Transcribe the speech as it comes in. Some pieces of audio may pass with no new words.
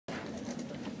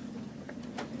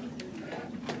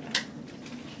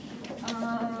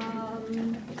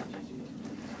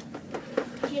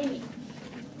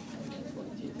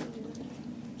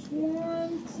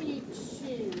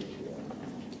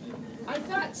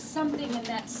something in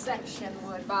that section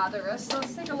would bother us. So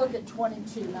let's take a look at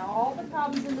 22. Now, all the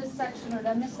problems in this section are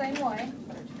done the same way.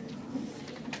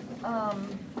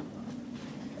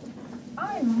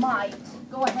 I might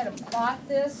go ahead and plot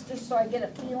this just so I get a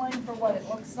feeling for what it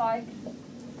looks like.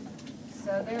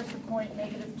 So there's the point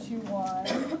 -2, 1,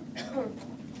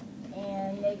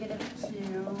 and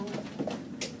 -2,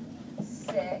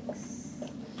 6,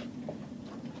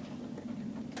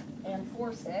 and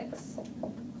 4, 6.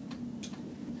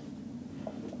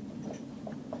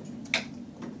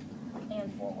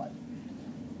 And 4, 1.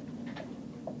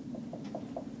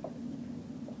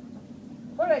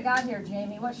 What do I got here,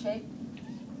 Jamie? What shape?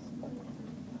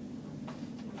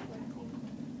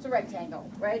 It's a rectangle,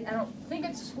 right? I don't think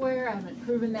it's a square. I haven't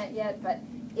proven that yet, but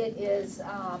it is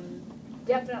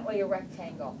definitely a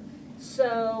rectangle.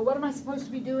 So what am I supposed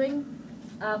to be doing?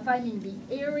 Finding the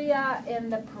area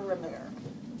and the perimeter.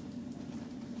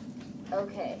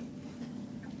 Okay.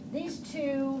 These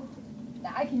two,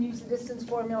 now I can use the distance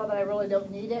formula, but I really don't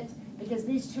need it because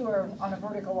these two are on a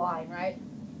vertical line, right?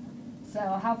 So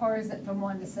how far is it from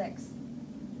 1 to 6?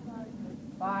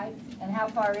 5. And how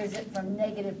far is it from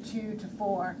 -2 to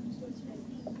 4?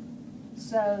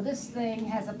 So this thing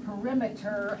has a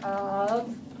perimeter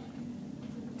of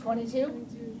 22?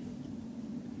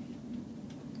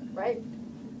 Right?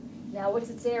 Now what's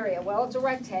its area? Well, it's a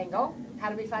rectangle.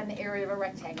 How do we find the area of a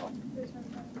rectangle?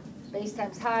 Base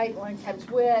times height, length times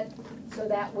width. So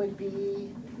that would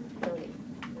be 30.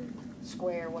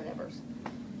 Square, whatever's.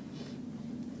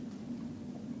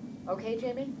 Okay,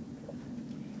 Jamie?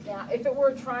 Now, if it were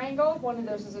a triangle, one of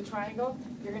those is a triangle,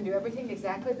 you're going to do everything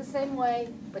exactly the same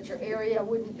way, but your area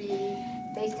wouldn't be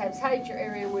base times height, your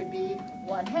area would be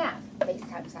 1/2 base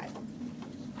times height.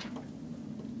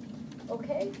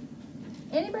 Okay?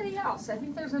 Anybody else? I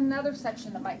think there's another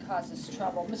section that might cause us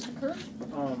trouble. Mr. Kirsch?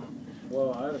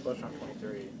 Well, I had a question on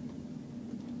 23.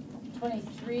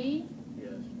 23?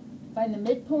 Yes. Find the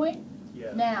midpoint?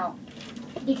 Yes. Now,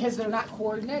 because they're not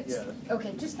coordinates? Yes.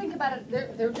 Okay, just think about it.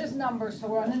 They're just numbers, so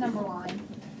we're on the number line.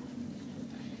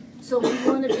 So we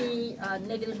want to be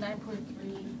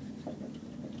 -9.3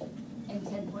 and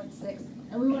 10.6.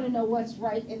 And we want to know what's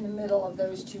right in the middle of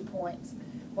those 2 points.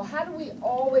 Well, how do we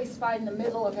always find the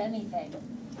middle of anything?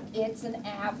 It's an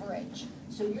average.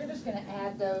 So you're just going to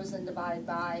add those and divide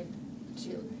by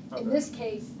 2. Okay. In this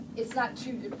case, it's not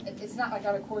like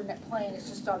on a coordinate plane, it's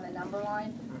just on the number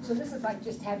line. So this is like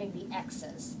just having the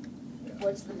x's. Yeah.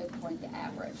 What's the midpoint, the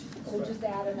average? So Okay. just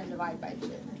add them and divide by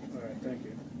 2. All right, thank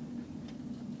you.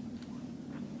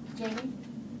 Jamie?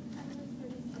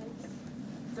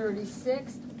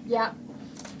 36. Yeah.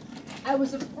 I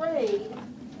was afraid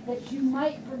that you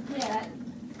might forget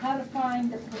how to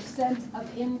find the percent of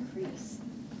increase.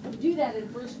 We do that in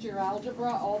first year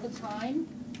algebra all the time.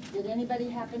 Did anybody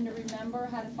happen to remember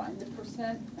how to find the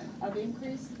percent of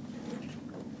increase?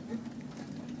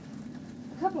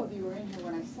 A couple of you were in here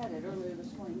when I said it earlier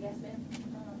this morning. Yes, ma'am?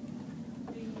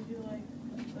 Do you do like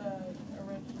the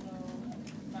original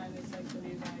minus like the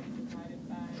new value divided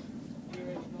by the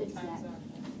original times Exactly.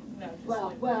 No, just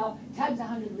Well, times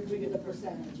 100 would give you the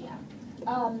percentage, yeah.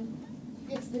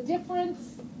 It's the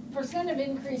difference, percent of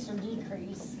increase or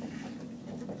decrease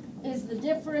is the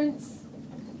difference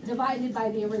divided by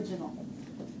the original.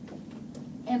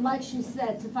 And like she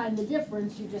said, to find the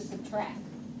difference, you just subtract.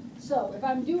 So if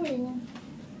I'm doing,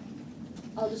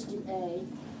 I'll just do A.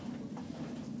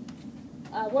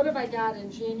 What have I got in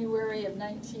January of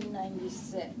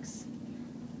 1996?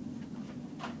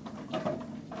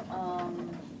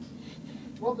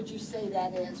 What would you say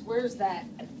that is? Where's that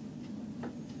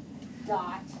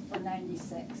dot for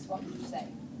 96? What would you say?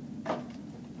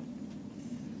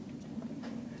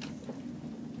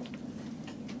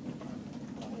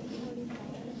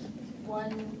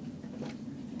 One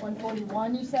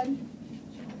 141, you said?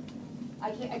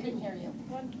 I couldn't hear you.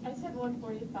 I said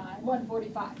 145.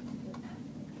 145.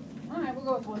 All right, we'll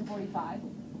go with 145.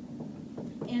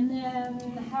 And then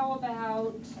how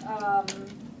about,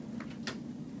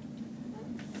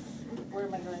 where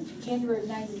am I going to? January of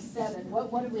 97.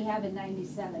 What did we have in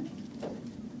 97?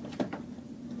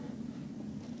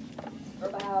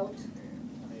 About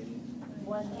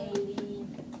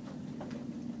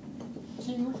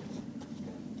 182.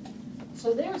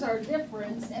 So there's our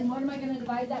difference, and what am I going to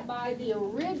divide that by? The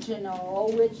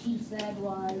original, which you said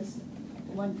was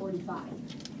 145.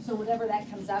 So whatever that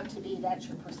comes out to be, that's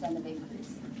your percent of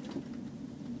increase.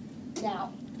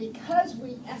 Now, because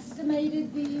we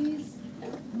estimated these,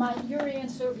 your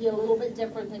answer will be a little bit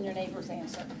different than your neighbor's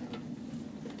answer.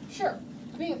 Sure,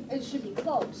 it should be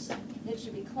close. It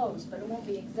should be close, but it won't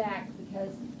be exact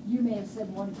because you may have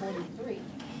said 143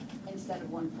 and instead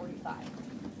of 145.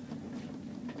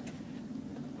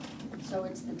 So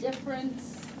it's the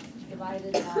difference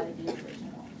divided by the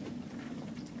original.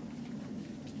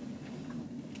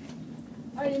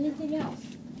 All right, anything else?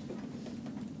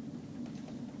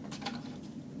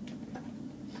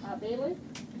 Bailey?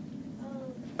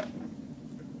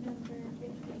 Number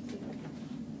 52.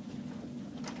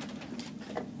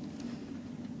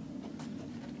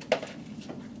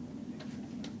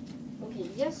 Okay,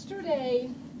 yesterday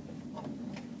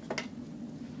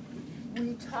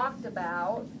we talked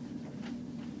about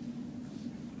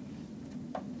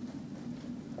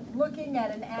looking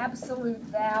at an absolute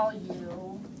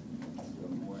value, let's do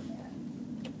more than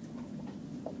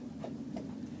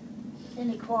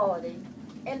inequality,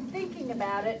 and thinking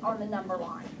about it on the number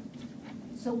line.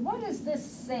 So what does this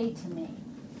say to me?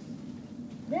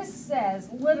 This says,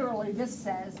 literally this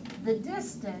says, the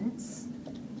distance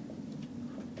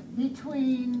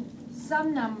between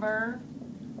some number,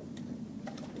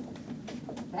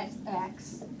 that's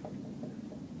x,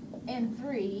 and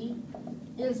 3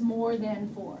 is more than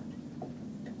 4.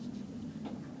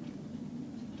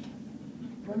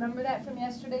 Remember that from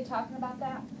yesterday, talking about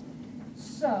that?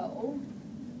 So,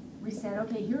 we said,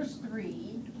 okay, here's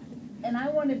 3, and I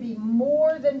want to be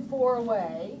more than 4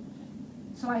 away,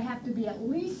 so I have to be at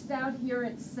least out here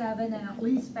at 7 and at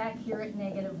least back here at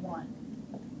 -1.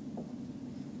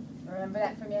 Remember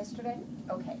that from yesterday?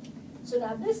 Okay. So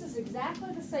now this is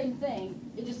exactly the same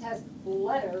thing, it just has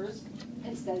letters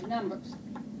instead of numbers.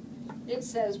 It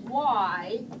says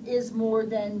y is more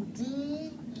than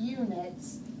d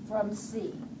units from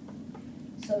c.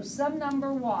 So some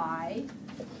number y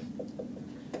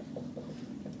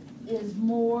is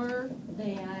more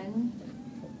than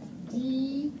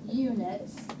d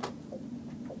units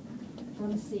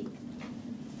from c.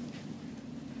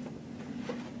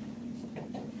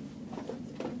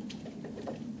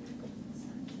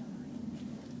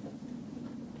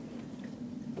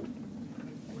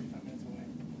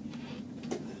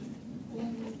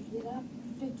 Get up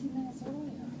 15 minutes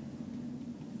earlier.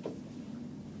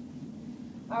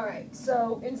 All right,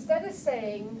 so instead of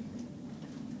saying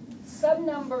some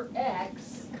number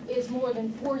x is more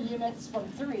than 4 units from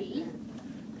 3,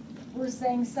 we're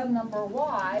saying some number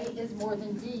y is more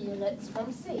than d units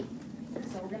from c.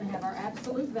 So we're going to have our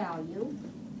absolute value.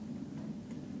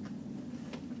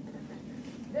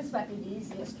 This might be the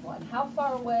easiest one. How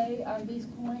far away are these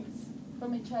points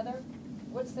from each other?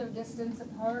 What's their distance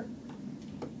apart?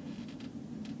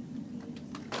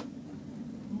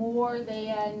 More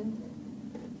than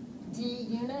d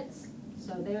units.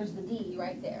 So there's the d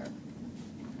right there.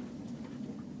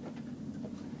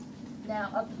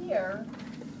 Now up here,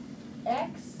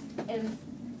 x and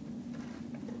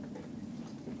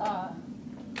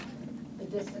the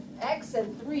distance, x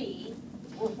and 3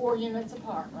 were 4 units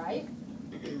apart, right?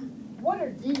 What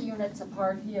are d units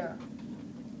apart here?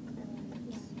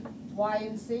 Y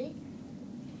and c?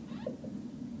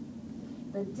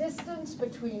 The distance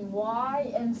between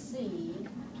y and c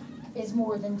is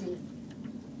more than d.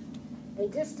 The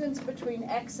distance between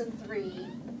x and 3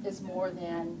 is more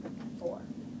than 4.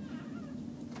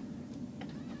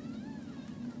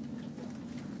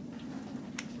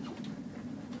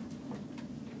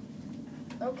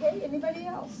 Okay, anybody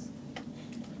else?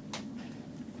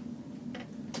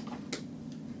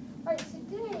 All right,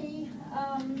 today,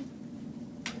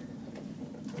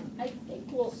 I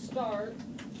think we'll start.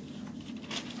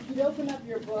 You'd open up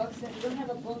your books, and if you don't have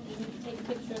a book, you need to take a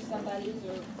picture of somebody's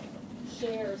or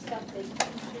share something.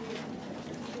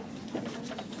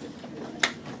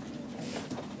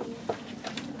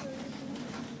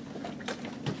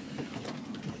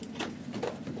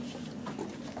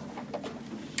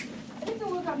 Take a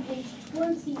look on page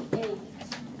 28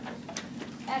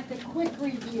 at the quick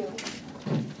review.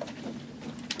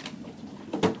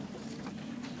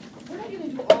 We're not going to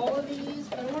do all of these,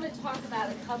 but I want to talk about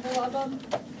a couple of them.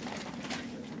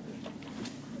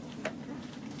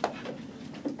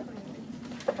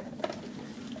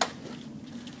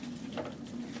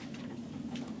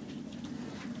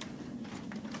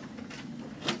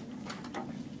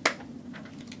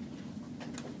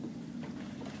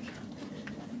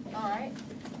 All right.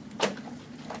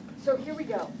 So here we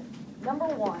go. Number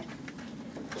 1.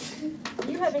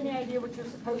 Do you have any idea what you're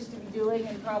supposed to be doing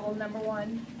in problem number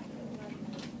 1?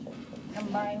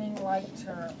 Combining like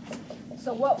terms.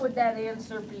 So what would that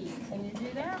answer be? Can you do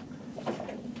that?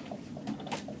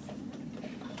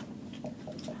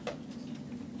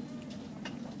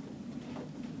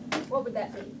 What would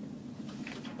that be?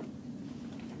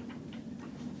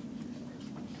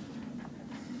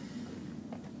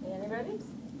 Anybody?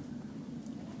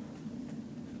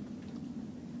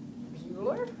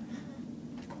 Bueller?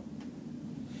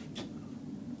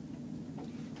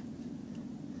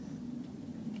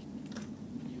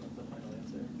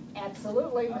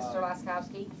 Absolutely, Mr.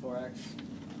 Laskowski. 4x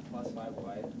plus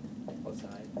 5y plus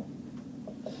 9.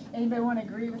 Anybody want to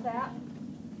agree with that?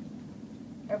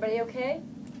 Everybody okay?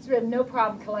 So we have no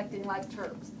problem collecting like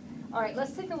terms. All right,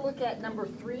 let's take a look at number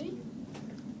 3.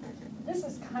 This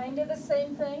is kind of the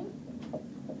same thing.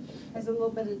 Has a little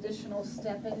bit additional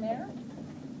step in there.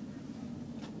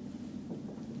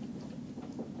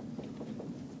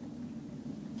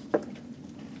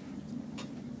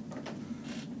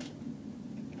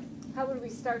 How would we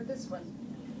start this one?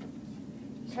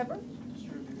 Trevor?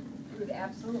 We would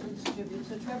absolutely distribute.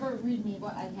 So Trevor, read me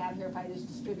what I'd have here if I just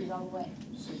distribute all the way.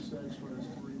 6x minus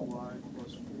 3y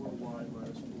plus 4y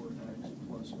minus 4x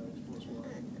plus x plus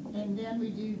y. And then we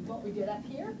do what we did up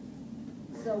here.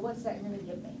 So what's that going to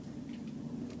give me?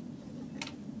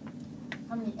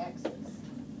 How many x's? X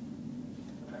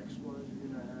was you're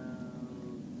going to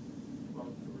have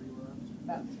about 3 left.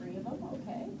 About 3 of them,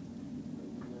 okay.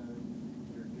 And then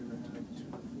you're going to have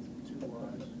two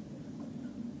y's.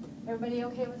 Everybody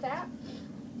okay with that?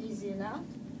 Easy enough.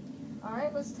 All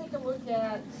right, let's take a look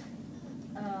at,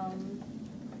 well,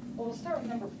 we'll start with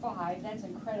number 5. That's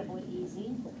incredibly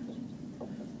easy.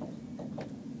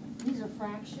 These are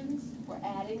fractions. We're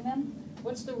adding them.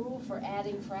 What's the rule for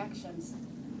adding fractions?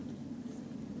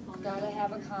 Gotta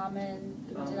have a common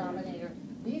denominator.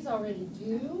 These already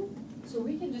do, so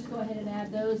we can just go ahead and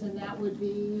add those, and that would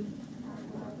be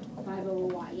 5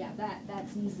 over y. Yeah,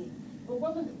 that's easy. But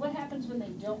what happens when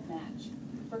they don't match?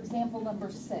 For example,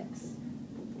 number 6.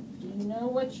 Do you know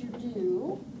what you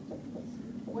do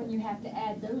when you have to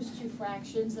add those two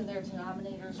fractions and their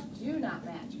denominators do not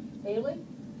match? Bailey? You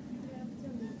have to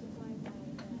multiply by that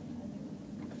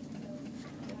other one. So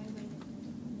y minus 1 has to be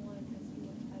multiplied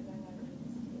by y minus 2.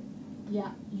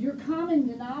 Yeah, your common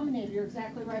denominator, you're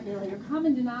exactly right, Bailey. Your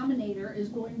common denominator is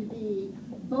going to be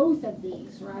both of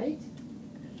these, right?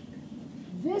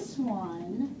 This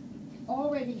one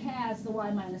already has the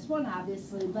y minus 1,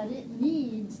 obviously, but it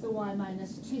needs the y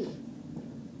minus 2.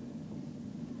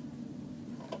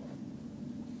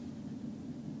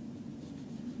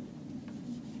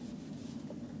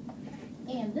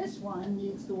 And this one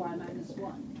needs the y minus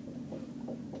 1.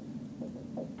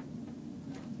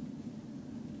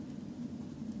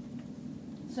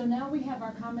 So now we have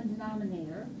our common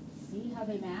denominator. See how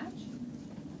they match?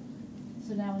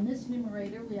 So now in this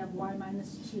numerator, we have y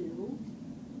minus 2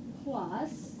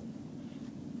 plus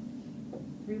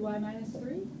 3y minus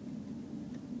 3.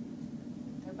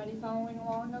 Everybody following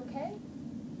along okay?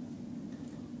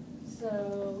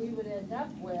 So we would end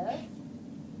up with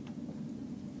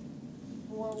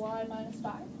 4y minus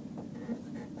 5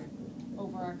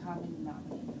 over our common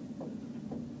denominator.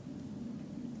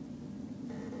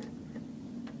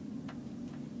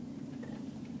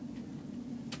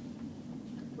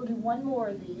 We'll do one more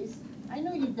of these. I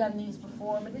know you've done these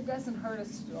before, but it doesn't hurt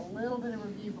us to do a little bit of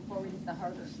review before we get the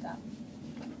harder stuff.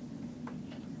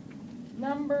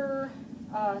 Number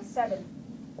 7.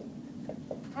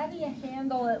 How do you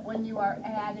handle it when you are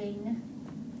adding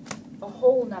a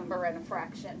whole number and a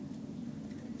fraction?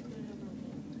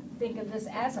 Think of this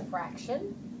as a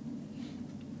fraction,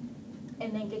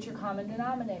 and then get your common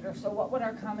denominator. So what would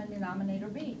our common denominator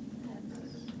be?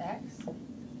 X.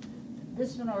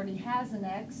 This one already has an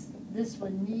x. This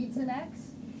one needs an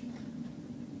x.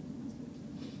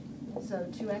 So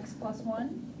 2x plus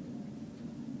 1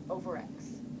 over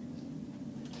x.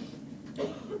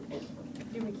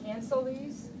 Do we cancel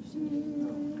these?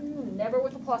 Never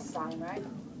with a plus sign, right? If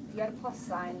you got a plus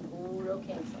sign, no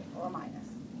canceling, or a minus.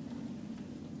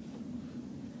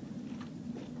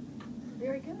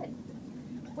 Very good.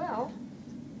 Well,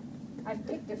 I've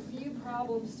picked a few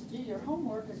problems to do. Your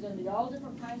homework is going to be all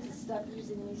different kinds of stuff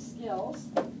using these skills.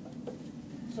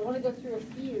 So I want to go through a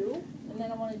few, and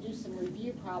then I want to do some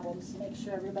review problems to make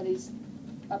sure everybody's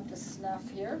up to snuff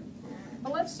here.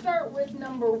 But let's start with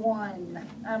number 1.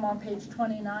 I'm on page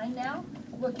 29 now,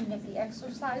 looking at the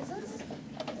exercises.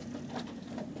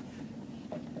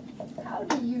 How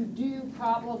do you do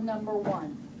problem number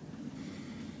 1?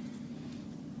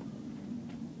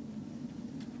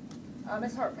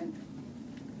 Ms. Hartman.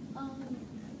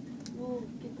 We'll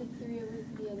get the 3 over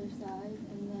to the other side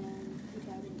and then keep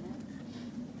adding that.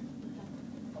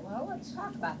 Well, let's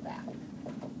talk about that.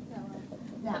 That one.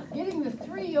 Now, getting the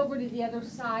 3 over to the other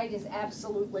side is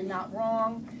absolutely not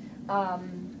wrong.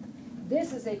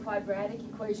 This is a quadratic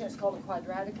equation. It's called a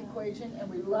quadratic equation, and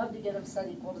we love to get them set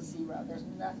equal to 0. There's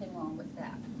nothing wrong with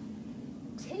that.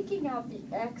 Taking out the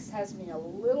x has me a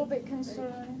little bit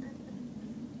concerned,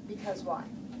 because why?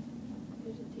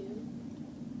 There's a 2.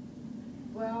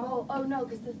 Well, Oh, no,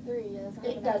 because the 3 is.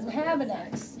 it doesn't have an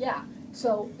X, yeah.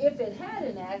 So if it had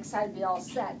an X, I'd be all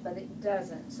set, but it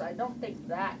doesn't, so I don't think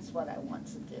that's what I want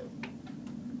to do.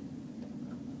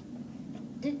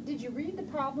 Did you read the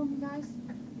problem, you guys?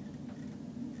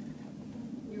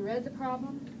 You read the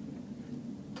problem?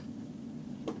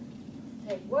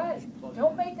 Okay, what,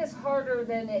 don't make this harder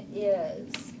than it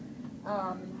is.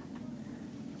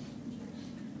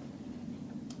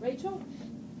 Rachel?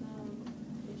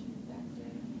 Issue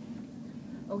factor.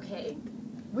 Okay,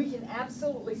 we can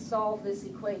absolutely solve this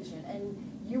equation, and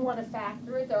you want to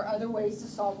factor it. There are other ways to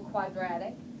solve a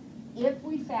quadratic. If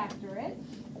we factor it,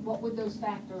 what would those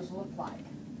factors look like?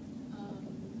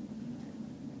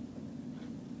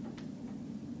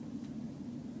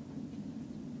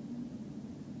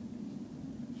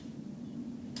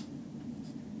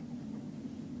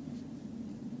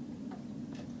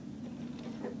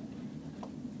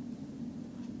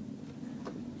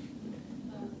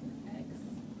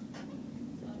 X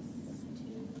plus 2.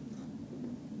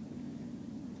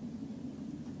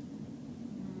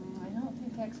 I don't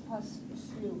think X plus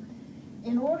 2.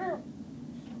 In order,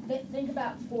 think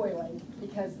about foiling,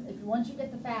 because once you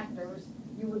get the factors,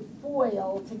 you would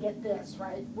FOIL to get this,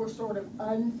 right? We're sort of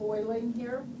unfoiling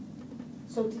here.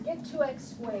 So to get 2x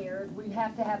squared, we'd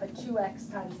have to have a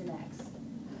 2x times an x.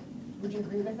 Would you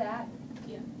agree with that?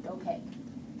 Yeah. Okay.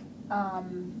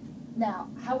 Now,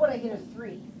 how would I get a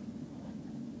 3?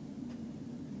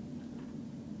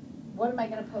 What am I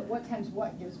going to put, what times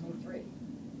what gives me 3?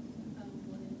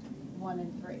 1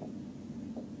 and 3. 1 and 3.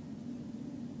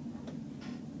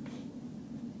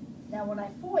 Now, when I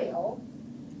FOIL,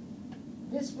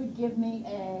 this would give me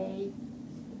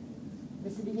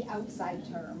this would be the outside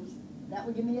terms. That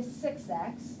would give me a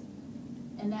 6x,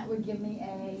 and that would give me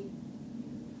a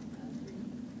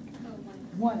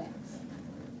 1x.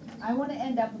 I want to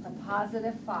end up with a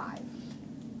positive 5.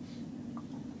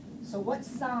 So what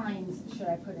signs should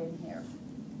I put in here?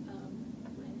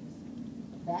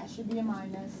 Minus. That should be a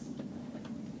minus,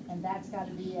 and that's got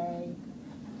to be a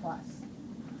plus.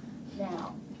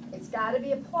 Now, it's got to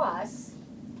be a plus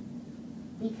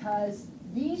because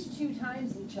these two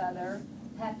times each other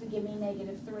have to give me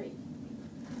 -3,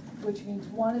 which means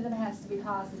one of them has to be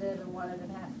positive and one of them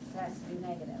has to be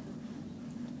negative.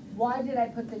 Why did I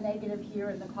put the negative here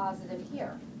and the positive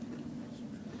here?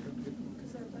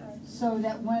 Because they're bad. So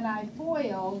that when I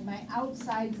FOIL, my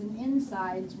outsides and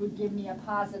insides would give me a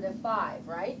positive 5,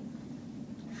 right?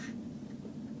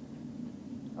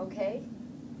 Okay?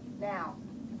 Now,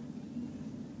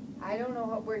 I don't know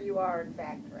where you are in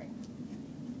factoring.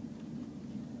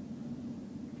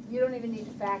 You don't even need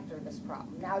to factor this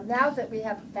problem. Now that we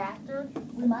have a factor,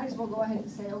 we might as well go ahead and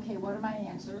say, okay, what are my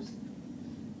answers?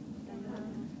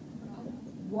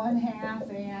 1/2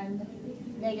 and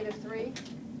 -3.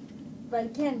 But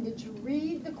again, did you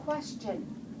read the question?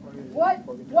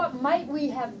 What might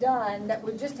we have done that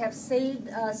would just have saved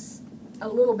us a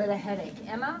little bit of headache?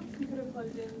 Emma? You could have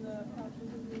plugged in the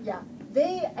options. Yeah.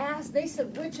 They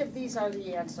said, which of these are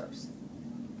the answers?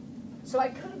 So I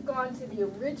could have gone to the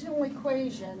original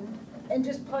equation and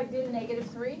just plugged in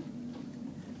 -3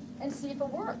 and see if it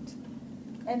worked.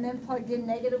 And then plugged in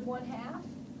 -1/2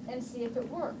 and see if it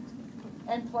worked.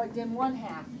 And plugged in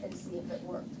 1/2 and see if it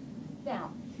worked.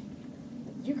 Now,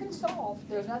 you can solve,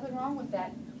 there's nothing wrong with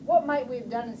that. What might we have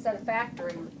done instead of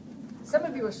factoring? Some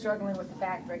of you are struggling with the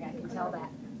factoring, I can tell that.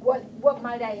 What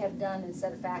might I have done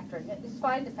instead of factoring? It's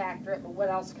fine to factor it, but what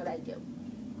else could I do?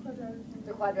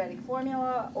 The quadratic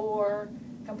formula or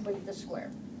complete the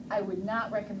square. I would not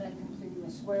recommend completing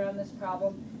the square on this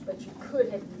problem, but you could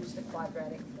have used the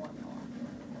quadratic formula.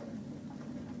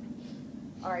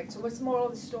 All right, so what's the moral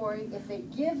of the story? If they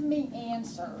give me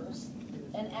answers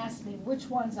and ask me which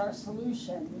ones are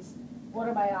solutions, what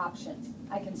are my options?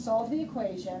 I can solve the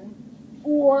equation,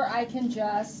 or I can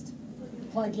just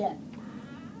plug in.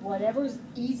 Whatever's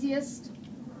easiest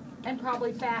and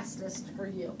probably fastest for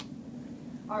you.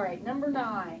 All right, number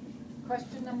 9,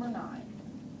 question number 9.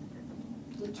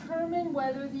 Determine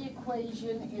whether the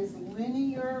equation is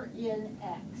linear in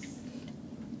X.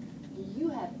 Do you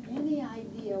have any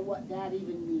idea what that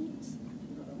even means?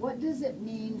 What does it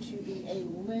mean to be a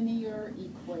linear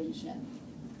equation?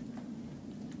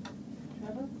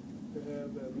 Trevor? To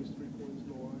have at least 3 points in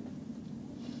the line.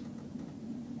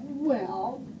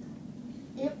 Well,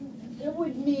 it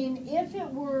would mean if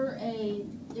it were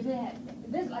if it had,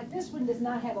 this one does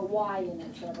not have a y in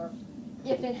it, Trevor.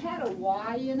 If it had a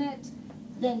y in it,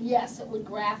 then yes, it would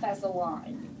graph as a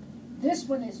line. This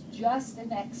one is just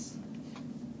an x.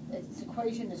 Its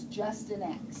equation is just an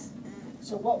x.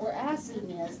 So what we're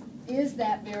asking is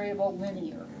that variable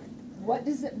linear? What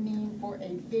does it mean for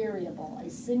a variable, a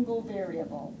single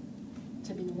variable,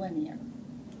 to be linear?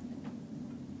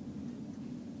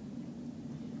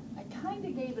 I kind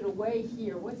of gave it away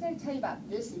here. What did I tell you about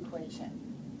this equation?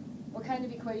 What kind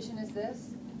of equation is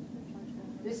this?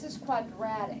 This is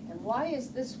quadratic. And why is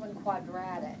this one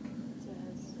quadratic?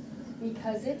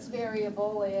 Because its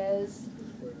variable is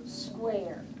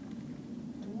squared.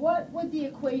 What would the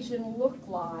equation look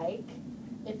like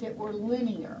if it were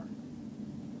linear?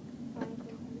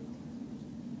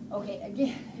 Okay,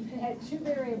 again, if it had two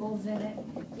variables in it,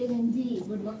 it indeed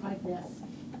would look like this.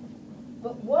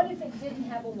 But what if it didn't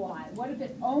have a y? What if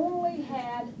it only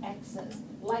had x's,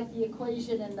 like the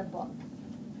equation in the book?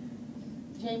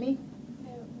 Jamie?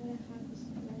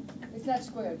 It's not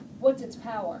squared. What's its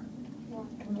power?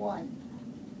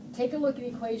 1. Take a look at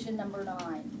equation number 9.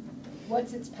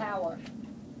 What's its power?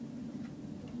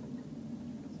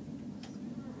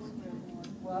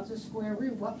 Well, it's a square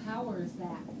root. What power is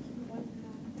that?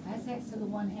 That's x to the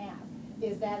 1/2.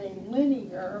 Is that a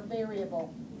linear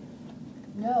variable?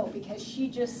 No, because she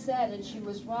just said, and she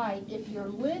was right, if you're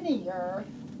linear,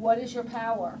 what is your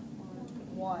power?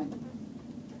 1.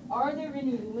 Are there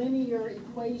any linear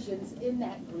equations in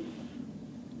that group?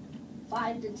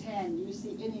 5 to 10, do you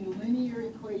see any linear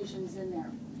equations in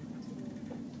there?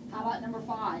 How about number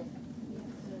 5?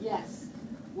 Yes.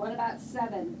 What about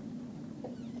 7?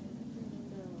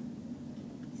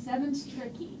 7's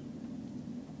tricky.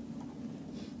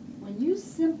 When you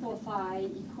simplify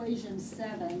equation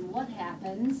 7, what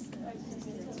happens?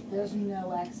 There's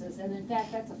no x's. And in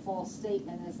fact, that's a false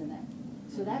statement, isn't it?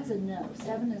 So that's a no.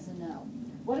 7 is a no.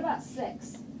 What about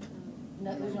 6?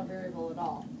 No, there's no variable at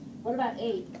all. What about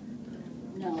 8?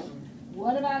 No.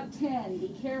 What about 10? Be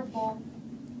careful.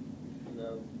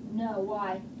 No. No,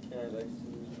 why? Yeah, I'd like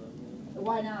to.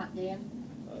 Why not, Dan?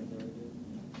 I have no idea.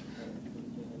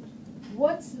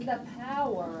 What's the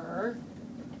power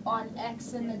on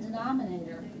x in the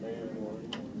denominator?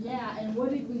 -1. Yeah, and what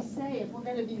did we say? If we're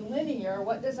going to be linear,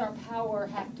 what does our power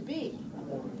have to be?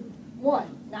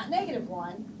 1. Not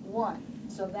 -1, 1.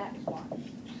 So that's 1.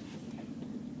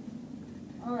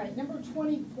 All right, number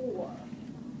 24.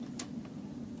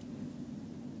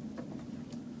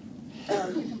 Oh,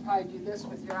 you can probably do this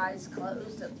with your eyes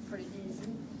closed. That's pretty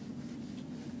easy.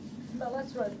 But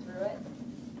let's run through it.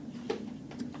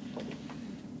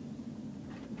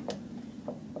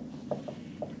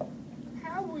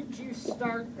 How would you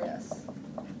start this?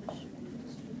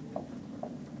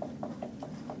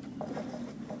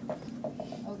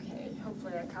 Okay,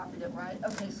 hopefully I copied it right.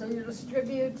 Okay, so you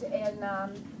distribute and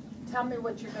tell me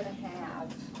what you're going to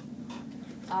have.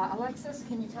 Alexis,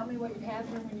 can you tell me what you have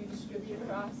here when you distribute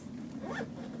across?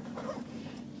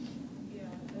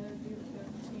 Yeah, it'd be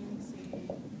 15z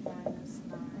minus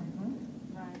 9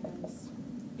 minus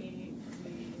 8z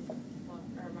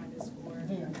or minus 4.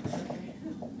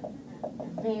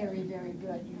 Very, very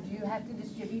good. You do have to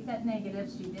distribute that negative,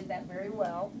 so you did that very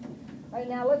well. All right,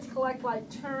 now let's collect like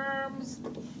terms.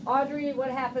 Audrey,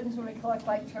 what happens when we collect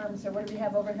like terms? So what do we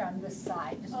have over here on this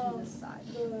side? Just do this side.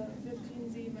 The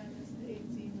 15z minus the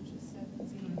 8z, which is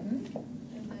 7z.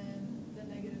 And then the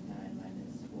 -9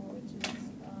 minus 4, which is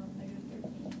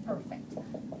 -13. Perfect.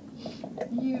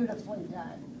 Beautifully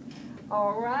done.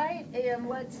 All right, and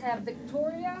let's have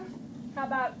Victoria. How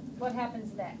about what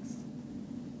happens next?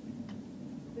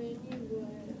 Then you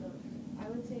would, I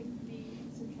would take b,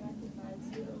 subtract the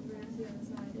 5z over to the other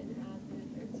side and add the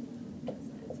 13 on the other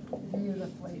side. So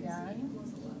Beautifully 2z done.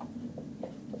 equals 11.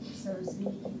 So z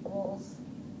equals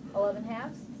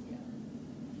 11/2? Yeah.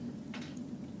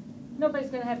 Nobody's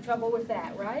going to have trouble with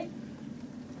that, right?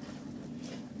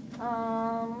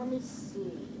 Let me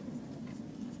see.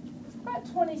 About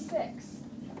 26.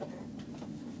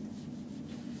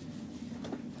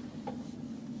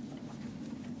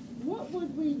 What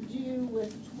would we do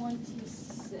with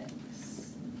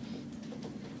 26?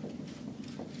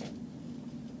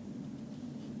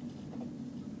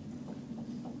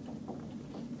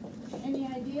 Any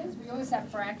ideas? We always have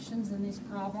fractions in these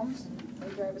problems, and they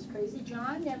drive us crazy.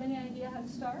 John, do you have any idea how to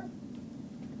start?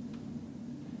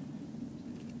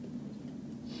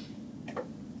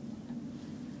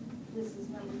 This is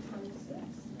number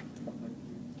 26.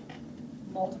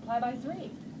 Multiply by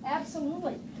 3.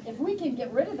 Absolutely. If we can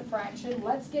get rid of the fraction,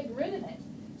 let's get rid of it.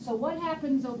 So what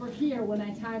happens over here when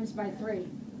I times by 3?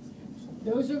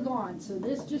 Those are gone. So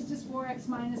this just is 4x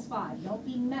minus 5. Don't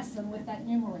be messing with that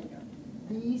numerator.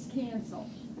 These cancel.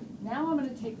 Now I'm going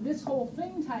to take this whole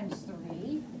thing times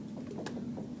 3.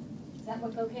 Does that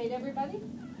look okay to everybody?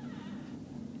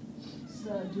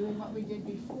 So doing what we did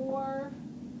before.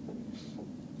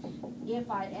 If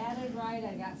I added right,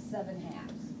 I got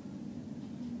 7/2.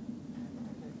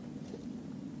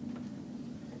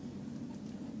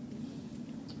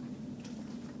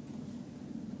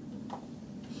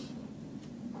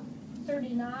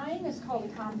 39 is called a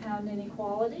compound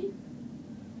inequality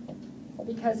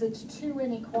because it's two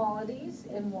inequalities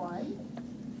in one.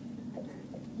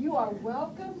 You are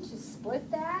welcome to split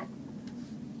that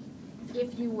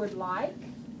if you would like.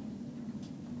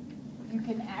 You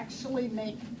can actually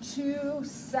make two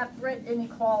separate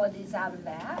inequalities out of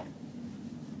that.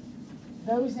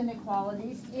 Those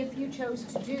inequalities, if you chose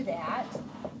to do that,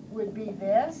 would be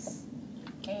this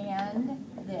and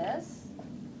this.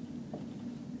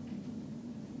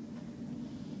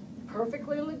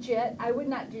 Perfectly legit. I would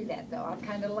not do that though. I'm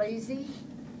kind of lazy.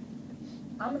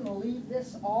 I'm going to leave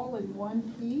this all in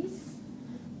one piece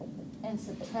and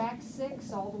subtract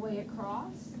 6 all the way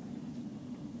across.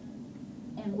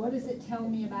 And what does it tell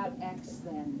me about x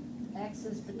then? X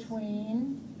is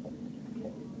between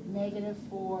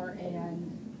 -4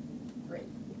 and 3.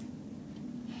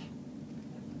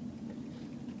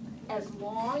 As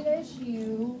long as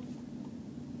you,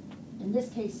 in this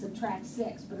case, subtract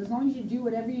 6, but as long as you do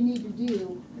whatever you need to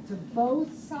do to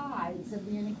both sides of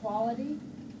the inequality,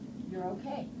 you're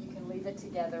okay. You can leave it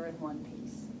together in one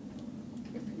piece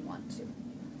if you want to.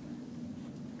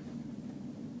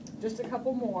 Just a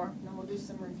couple more, and then we'll do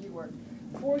some review work.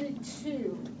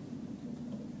 42.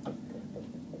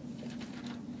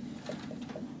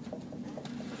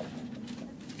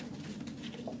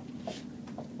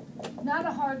 Not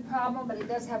a hard problem, but it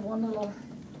does have one little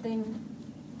thing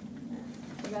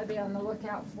you gotta be on the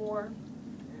lookout for.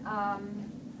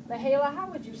 Mahela, how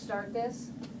would you start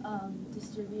this?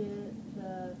 Distribute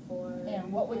the 4.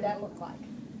 And what would that look like?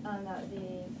 That would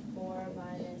be 4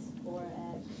 minus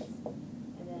 4x,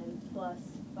 and then plus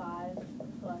 5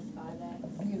 plus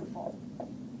 5x. Beautiful.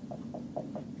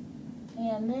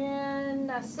 And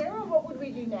then, Sarah, what would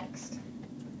we do next?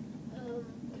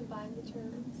 Combine the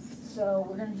terms. So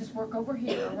we're gonna just work over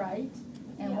here, right?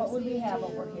 And what would we have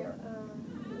over here?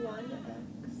 1x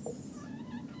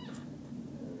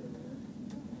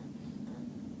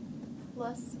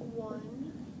plus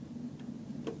 1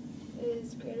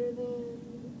 is greater than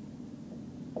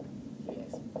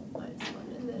 3x minus 1.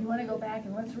 And then You wanna go back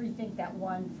and let's rethink that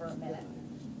 1 for a minute.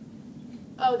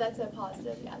 oh, that's a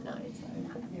positive, yeah, 9, sorry.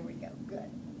 There we go, good.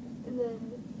 And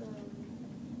then,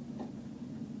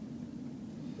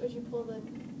 would you pull the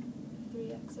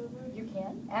 3x over? You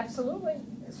can, absolutely.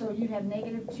 So you'd have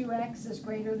 -2x is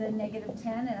greater than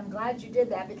 -10, and I'm glad you did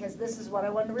that because this is what I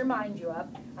wanted to remind you of.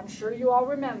 I'm sure you all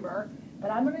remember,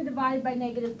 but I'm gonna divide by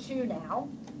 -2 now.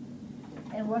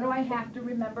 And what do I have to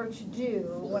remember to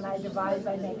do when I divide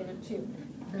by -2?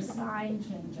 The sign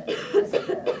changes,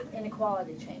 the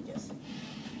inequality changes.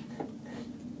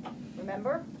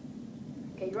 Remember?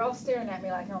 Okay, you're all staring at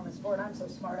me like, oh, Miss Ford, I'm so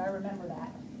smart, I remember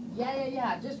that.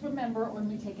 Yeah, just remember it when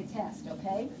we take a test,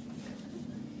 okay?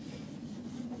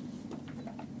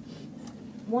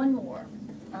 One more.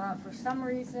 For some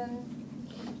reason,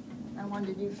 I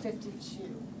wanted to do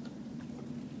 52.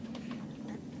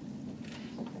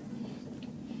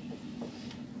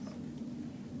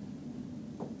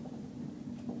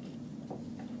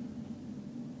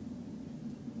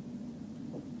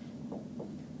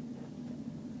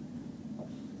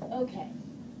 Okay.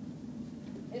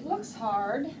 It looks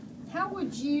hard. How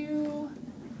would you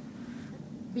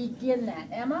begin that,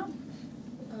 Emma?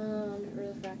 Get rid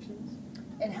of fractions.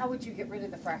 And how would you get rid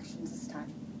of the fractions this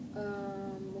time?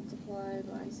 Multiply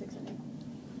by 6 and 8.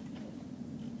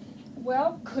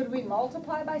 Well, could we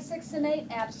multiply by 6 and 8?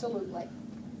 Absolutely.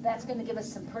 That's going to give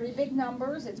us some pretty big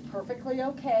numbers. It's perfectly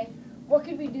okay. What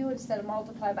could we do instead of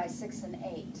multiply by 6 and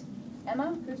 8?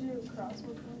 Emma? Could you cross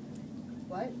multiply?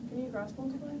 What? Can you cross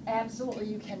multiply? Absolutely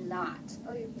you cannot,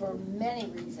 Oh, you for many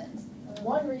reasons.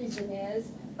 One reason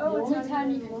is, the Oh, it's only not time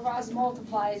you even can multiply. cross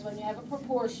multiply is when you have a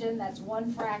proportion, that's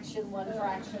one fraction,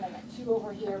 I got 2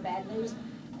 over here, bad news.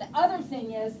 The other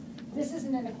thing is, this is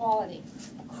an inequality.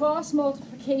 Cross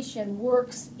multiplication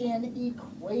works in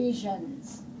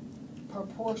equations,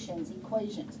 proportions,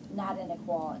 equations, not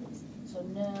inequalities. So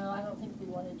no, I don't think we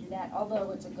want to do that,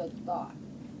 although it's a good thought.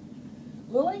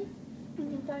 Lily? Can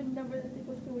you find a number that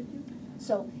equals to with you?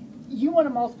 So you want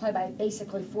to multiply by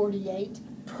basically 48,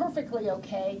 perfectly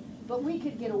okay, but we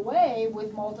could get away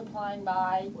with multiplying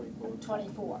by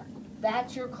 24.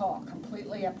 That's your call,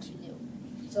 completely up to you.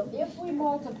 So if we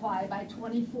multiply by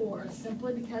 24,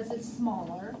 simply because it's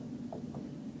smaller,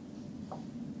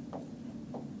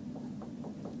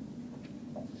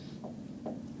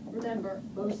 remember,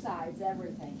 both sides,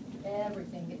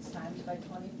 everything gets times by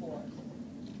 24.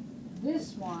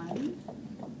 This one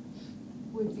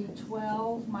would be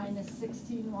 12 minus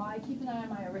 16y. Keep an eye on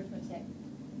my arithmetic.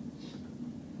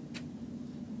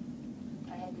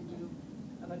 I had to do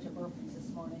a bunch of burpees this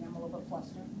morning. I'm a little bit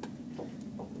flustered.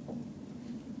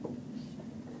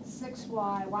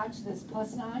 6y, watch this,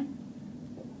 plus 9.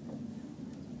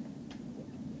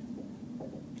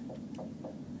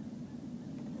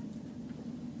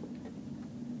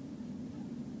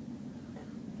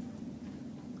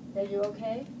 Are you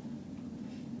okay?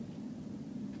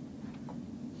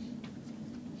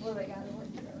 What do I got over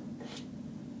here?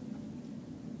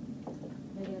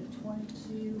 Negative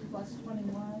 22 plus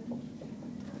 21.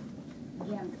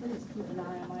 Again, please keep an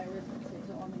eye on my arithmetic,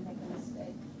 don't let me make a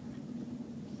mistake.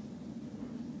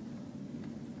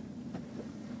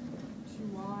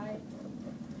 2y.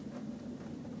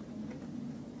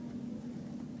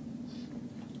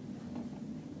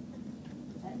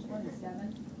 At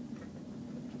 27.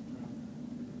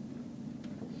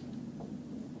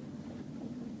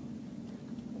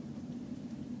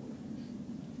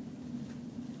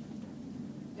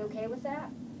 You okay with that?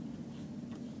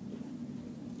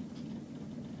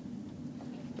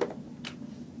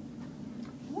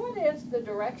 What if the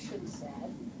direction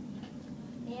said,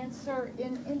 answer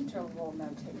in interval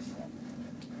notation?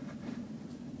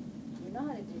 You know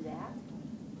how to do that.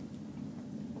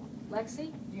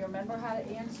 Lexi, do you remember how to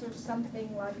answer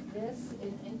something like this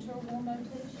in interval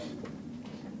notation?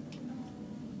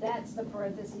 That's the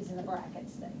parentheses and the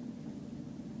brackets thing.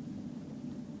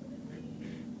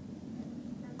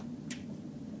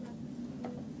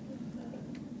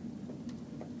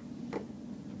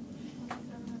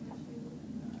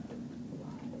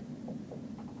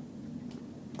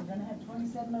 We're gonna have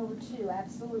 27 over 2,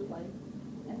 absolutely.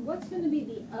 And what's gonna be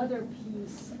the other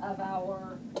piece of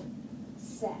our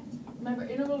set? Remember,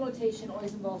 interval notation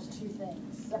always involves two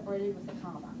things, separated with a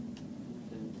comma.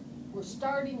 We're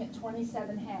starting at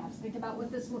 27 halves. Think about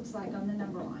what this looks like on the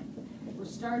number line. We're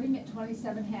starting at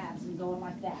 27 halves and going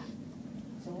like that.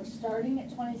 So we're starting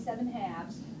at 27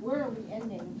 halves. Where are we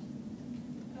ending?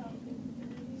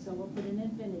 So we'll put an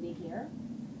infinity here.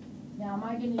 Now, am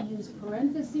I going to use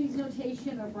parentheses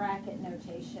notation or bracket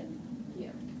notation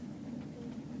here?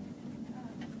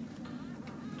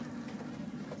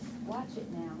 Watch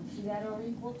it now. See that or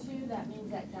equal to? That means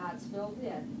that dot's filled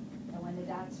in. And when the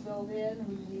dot's filled in,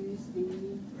 we use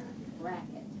the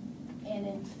bracket. And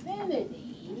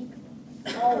infinity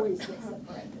always gets the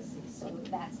parentheses, so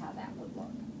that's how that would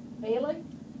work. Bailey?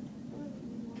 Why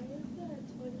is that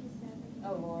 27?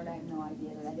 Oh Lord, I have no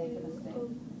idea. Did I make a mistake? Oh,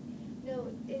 no,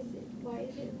 why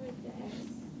is it with the S?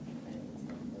 It's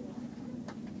not the Y.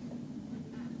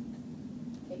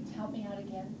 Okay, help me out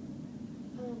again.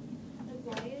 Like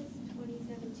why is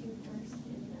 27 2 first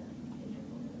in the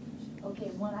interval notation? Okay,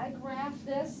 when I graph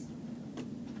this,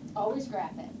 always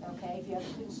graph it, okay, if you have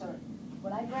a concern.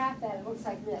 When I graph that, it looks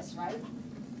like this, right?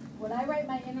 When I write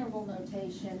my interval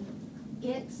notation,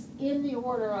 it's in the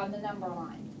order on the number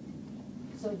line.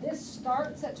 So this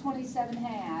starts at 27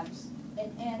 halves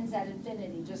and ends at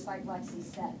infinity, just like Lexi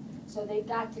said. So they've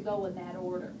got to go in that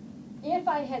order. If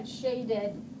I had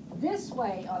shaded this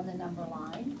way on the number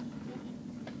line,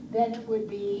 then it would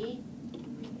be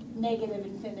negative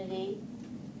infinity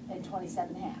and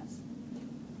 27 halves.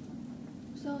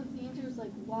 So if the answer is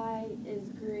like y is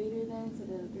greater than instead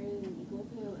of greater than equal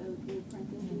to, it would be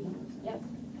parentheses or something? Yep.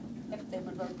 Yep, they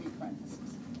would both be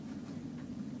parentheses.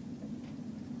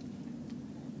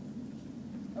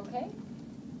 Okay?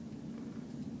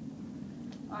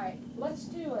 All right, let's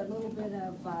do a little bit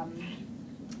of,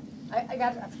 I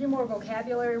got a few more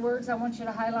vocabulary words I want you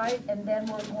to highlight, and then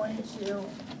we're going to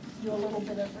do a little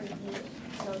bit of review.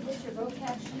 So get your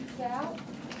vocab sheets out.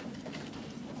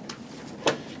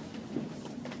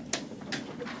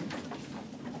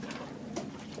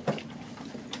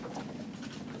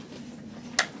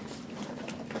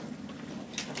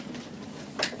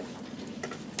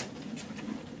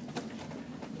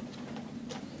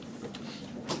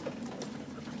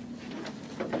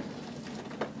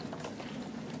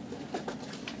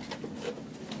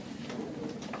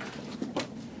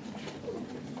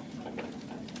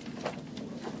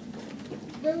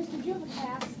 Rose, did you have a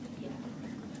pass?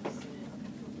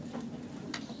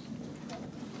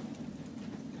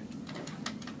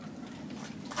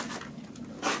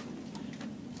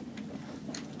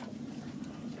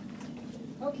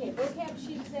 Okay, vocab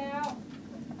sheets out.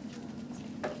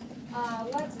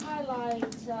 Let's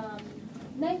highlight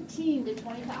 19 to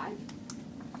 25.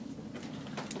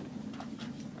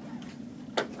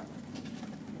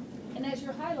 And as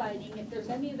you're highlighting, if there's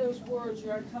any of those words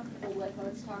you're uncomfortable with,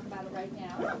 let's talk about it right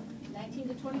now. 19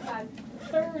 to 25,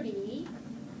 30.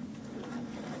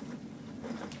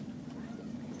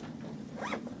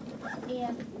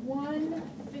 And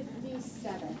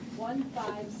 157,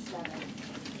 157.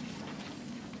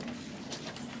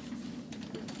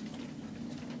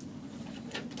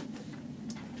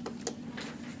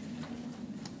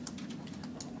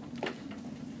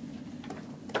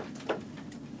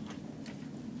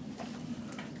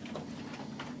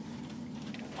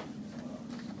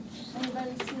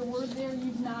 Anybody see a word there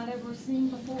you've not ever seen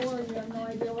before, you have no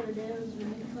idea what it is, you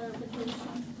need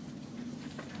clarification?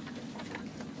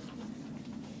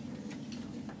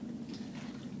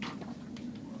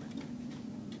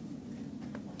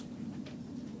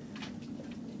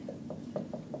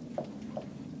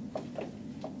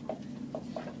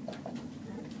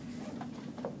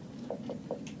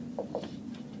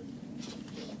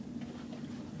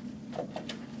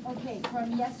 Okay,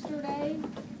 from yesterday,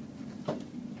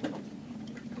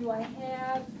 do I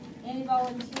have any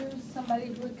volunteers, somebody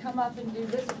who would come up and do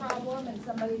this problem, and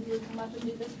somebody who would come up and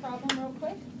do this problem real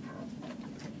quick?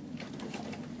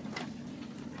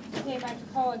 Okay, back to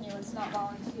calling you, it's not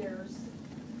volunteers.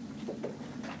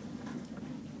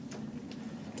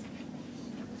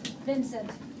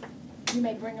 Vincent, you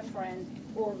may bring a friend,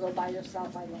 or go by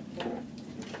yourself, I don't care.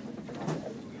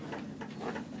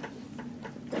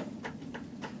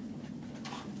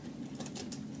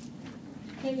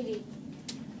 Katie,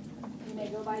 you may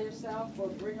go by yourself or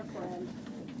bring a friend.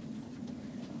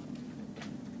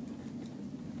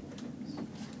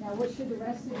 Now, what should the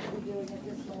rest of you be doing at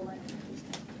this moment?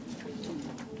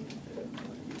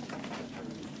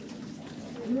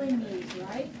 Doing these,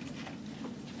 right?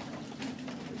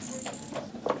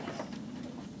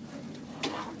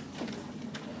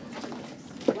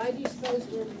 Why do you suppose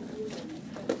we're reviewing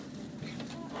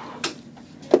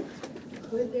it?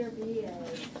 Could there be a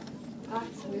pop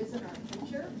quiz in our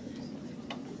future?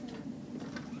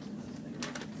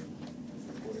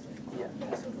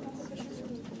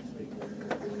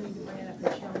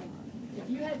 If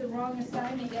you had the wrong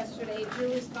assignment yesterday, it's your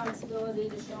responsibility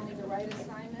to show me the right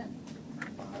assignment.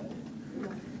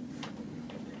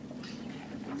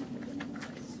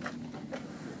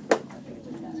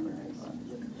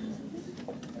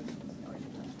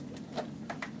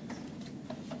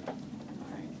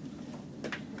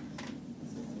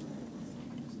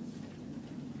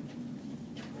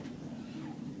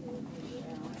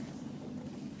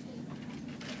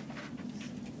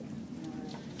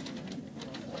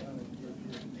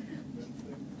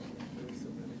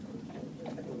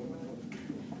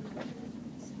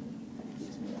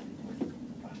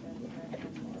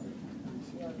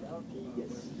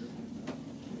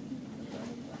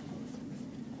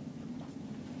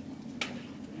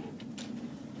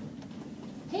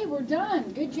 Hey, we're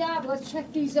done. Good job. Let's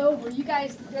check these over. You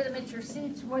guys did them at your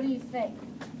seats. What do you think?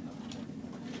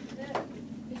 It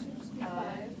should just be 5.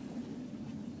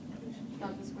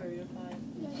 Not the square root of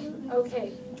 5.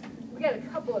 Okay, we got a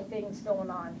couple of things going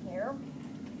on here.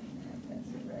 That's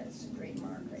a red straight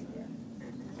mark right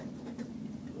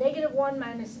there. -1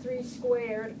 minus 3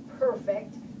 squared,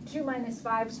 perfect. 2 minus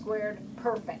 5 squared,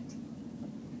 perfect.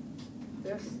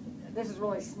 This is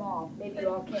really small. Maybe you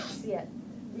all can't see it.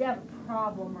 We have a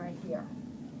problem right here.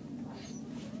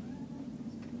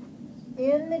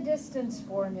 In the distance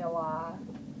formula,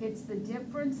 it's the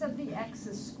difference of the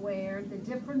x's squared, the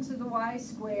difference of the y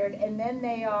squared, and then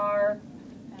they are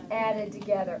added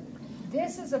together.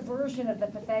 This is a version of the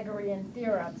Pythagorean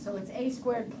theorem, so it's a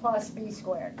squared plus b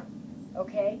squared,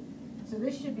 okay? So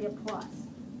this should be a plus.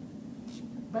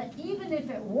 But even if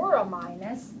it were a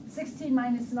minus, 16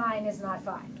 minus 9 is not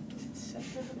 5.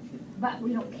 But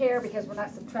we don't care because we're not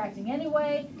subtracting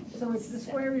anyway, so it's the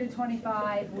square root of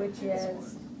 25, which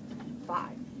is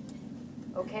 5.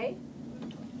 Okay?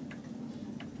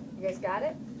 You guys got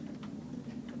it?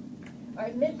 All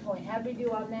right, midpoint, how do we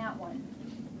do on that one?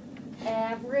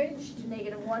 Averaged,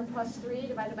 -1 plus 3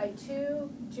 divided by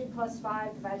 2, 2 plus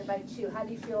 5 divided by 2. How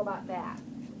do you feel about that?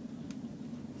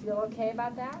 Feel okay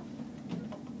about that?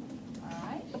 All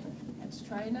right, let's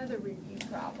try another review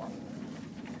problem.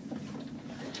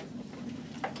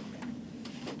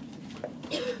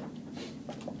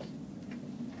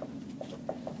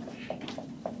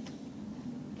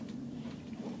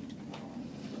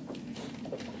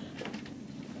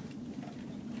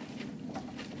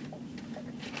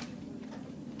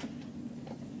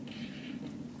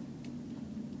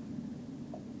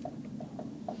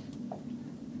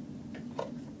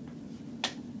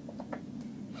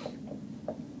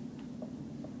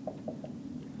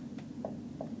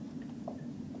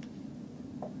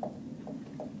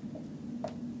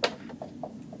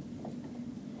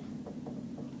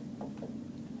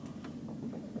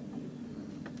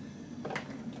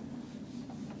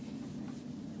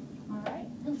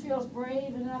 Who feels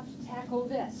brave enough to tackle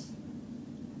this?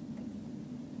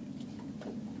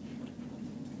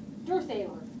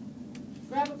 Dorthaler,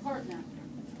 grab a partner.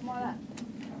 Come on up.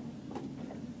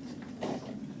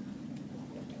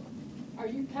 Are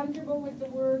you comfortable with the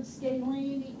words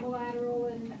scalene, equilateral,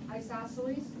 and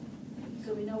isosceles?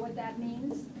 So we know what that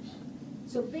means?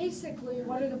 So basically,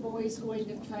 what are the boys going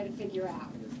to try to figure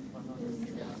out?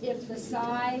 If the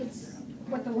sides,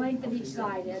 what the length of each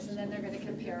side is, and then they're gonna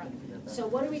compare them. So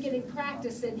what are we getting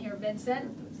practice in here,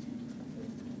 Vincent?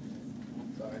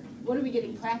 Sorry. What are we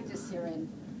getting practice here in?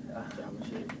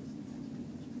 Geometry.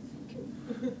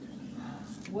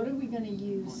 What are we gonna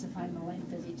use to find the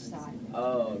length of each side?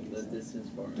 Oh, the distance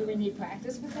formula. Do we need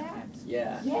practice with that?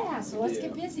 Yeah. Yeah, so let's do.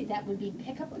 get busy. That would be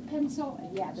pick up a pencil,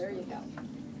 and yeah, there you go.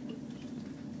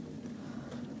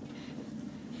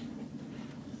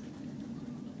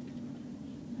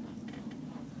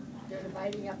 They're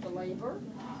dividing up the labor.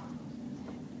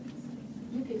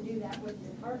 You can do that with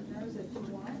your partners if you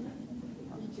want.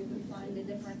 Each of you find a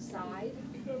different side.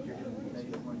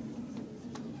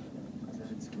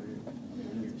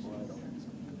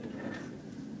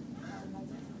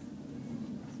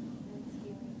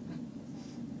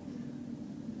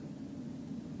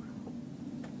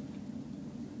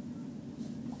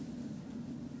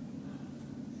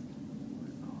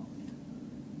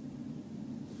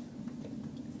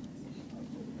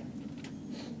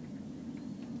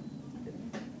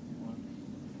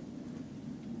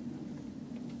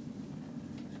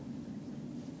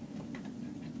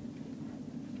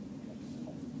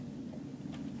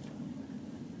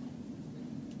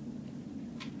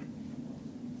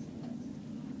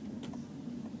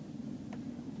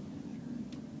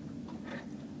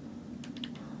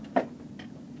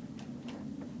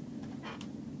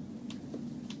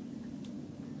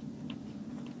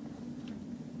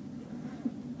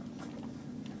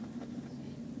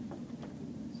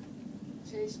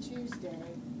 Today's Tuesday.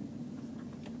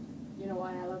 You know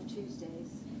why I love Tuesdays?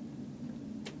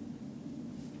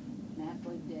 Math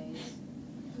League days.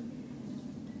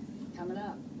 Coming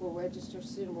up. We'll register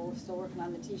soon. We're still working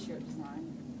on the t-shirt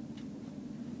design.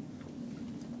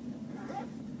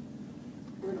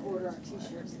 We're gonna order our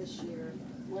t-shirts this year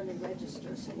when we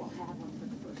register, so we'll have them for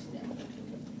the first day.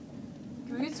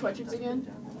 Can we get sweatshirts again?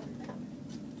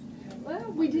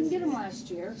 Well, we didn't get them last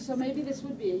year, so maybe this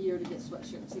would be a year to get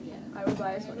sweatshirts again. I would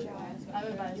buy a sweatshirt.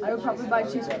 I would probably buy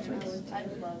 2 sweatshirts. I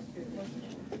would love.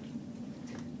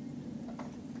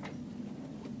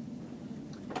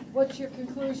 What's your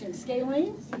conclusion?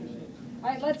 Scaling? All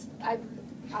right,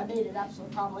 I made it up, so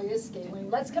it probably is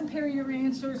scaling. Let's compare your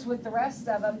answers with the rest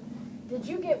of them. Did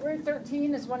you get root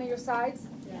 13 as one of your sides?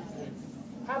 Yes.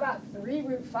 How about 3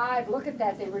 root 5? Look at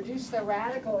that. They reduced the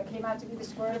radical. It came out to be the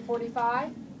square root of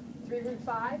 45. 3 root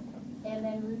 5. And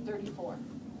then root 34.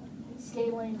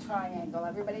 Scaling triangle.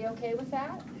 Everybody okay with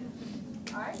that?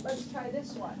 All right, let's try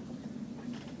this one.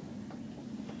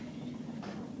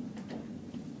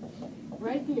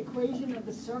 Write the equation of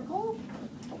the circle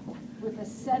with a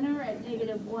center at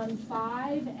 -1,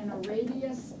 5 and a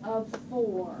radius of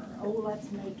 4. Oh,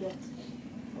 let's make it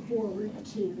 4 root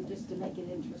 2 just to make it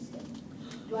interesting.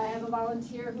 Do I have a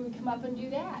volunteer who would come up and do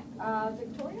that?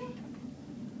 Victoria?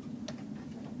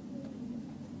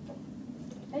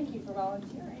 Thank you for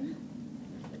volunteering.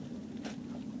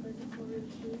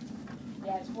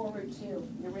 Yeah, it's 4 root 2.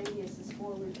 Your radius is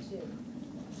 4 root 2.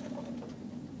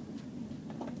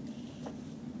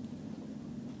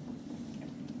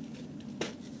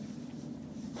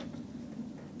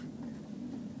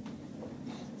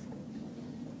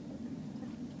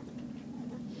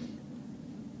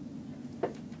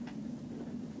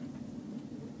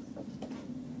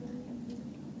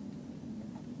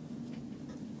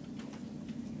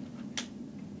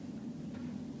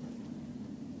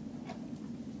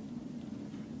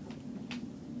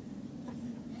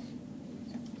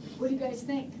 What do you guys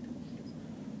think?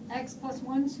 X plus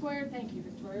 1 squared, thank you,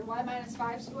 Victoria. Y minus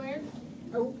 5 squared?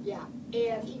 Oh, yeah,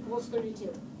 and equals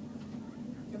 32.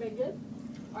 Everybody good?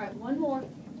 All right, one more.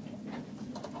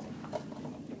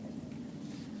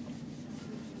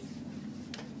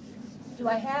 Do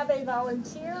I have a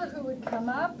volunteer who would come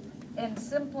up and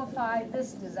simplify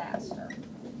this disaster?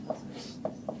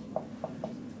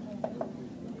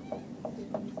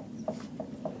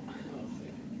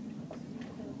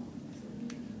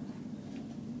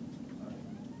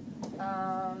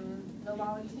 No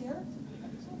volunteer?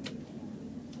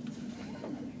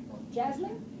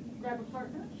 Jasmine, grab a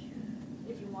partner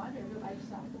if you want, or everybody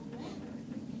stop if you want.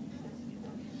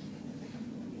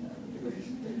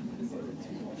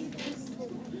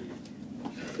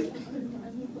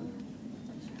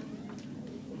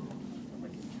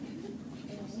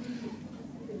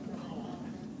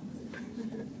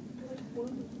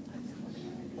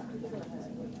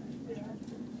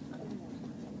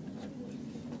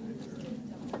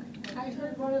 I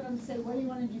heard one of them say, what do you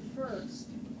want to do first?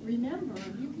 Remember,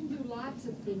 you can do lots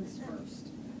of things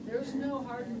first. There's no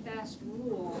hard and fast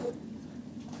rule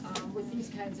with these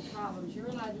kinds of problems. You're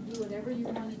allowed to do whatever you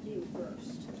want to do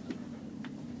first.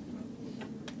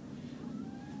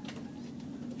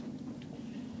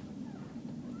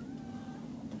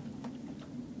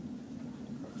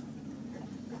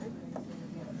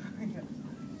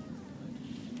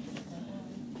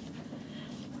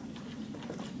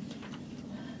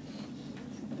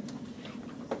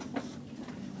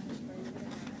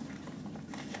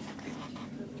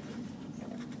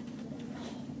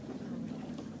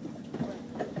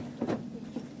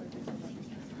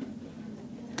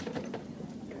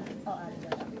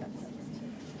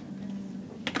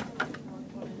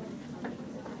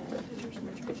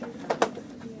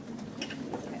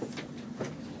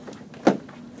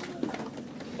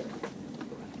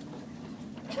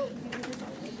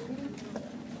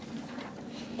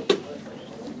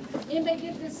 Anybody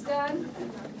get this done?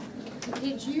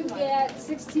 Did you get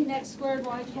 16x squared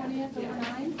y 20th over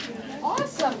 9?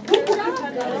 Awesome! Good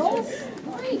job, girls!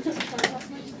 Great!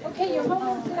 Okay, your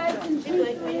homework tonight can do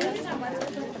if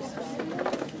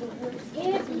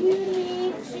you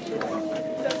need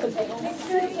to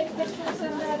take pictures of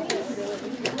somebody.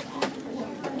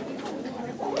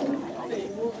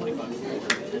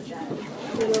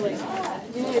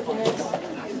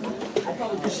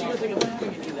 Because she was like, we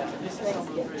can do that. This is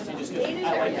something first. You just goes, I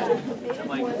like that. I'm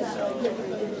like, so,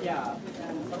 yeah.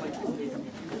 So I'm like,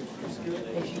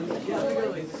 she doesn't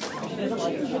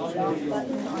like it.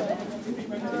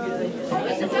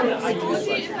 Is that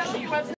what your website?